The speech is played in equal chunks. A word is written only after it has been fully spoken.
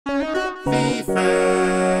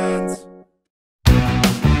VeeFriends.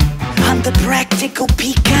 I'm the Practical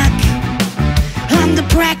Peacock. I'm the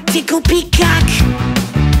Practical Peacock.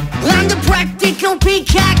 I'm the Practical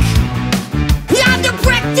Peacock. I'm the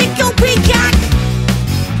Practical Peacock.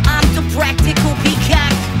 I'm the Practical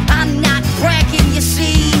Peacock. I'm not bragging, you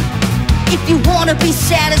see. If you wanna be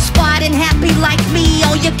satisfied and happy like me,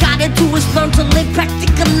 all you gotta do is learn to live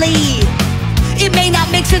practically. It may not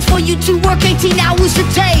make sense for you to work 18 hours a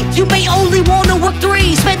day. You may only wanna work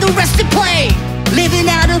 3, spend the rest at play. Living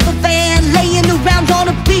out of a van, laying around on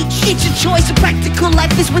a beach. It's your choice, a practical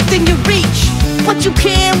life is within your reach. But you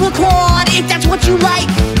can work hard if that's what you like.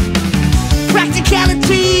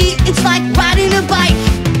 Practicality, it's like riding a bike.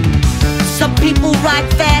 Some people ride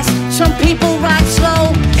fast, some people ride slow.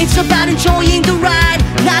 It's about enjoying the ride,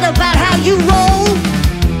 not about how you roll.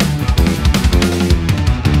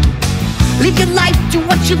 Live your life, do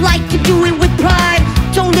what you like, and do it with pride.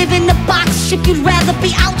 Don't live in the box if you'd rather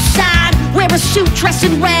be outside. Wear a suit, dress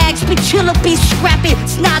in rags, be chill or be scrappy.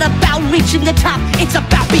 It's not about reaching the top, it's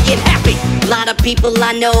about being happy. A lot of people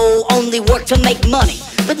I know only work to make money,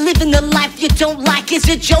 but living the life you don't like is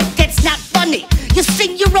a joke that's not funny. You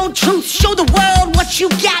sing your own truth, show the world what you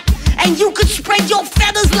got, and you could spread your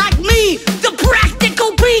feathers like me, the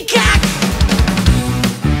Practical Peacock.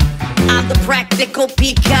 I'm the Practical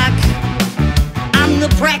Peacock. I'm the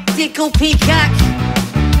Practical Peacock.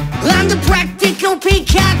 I'm the Practical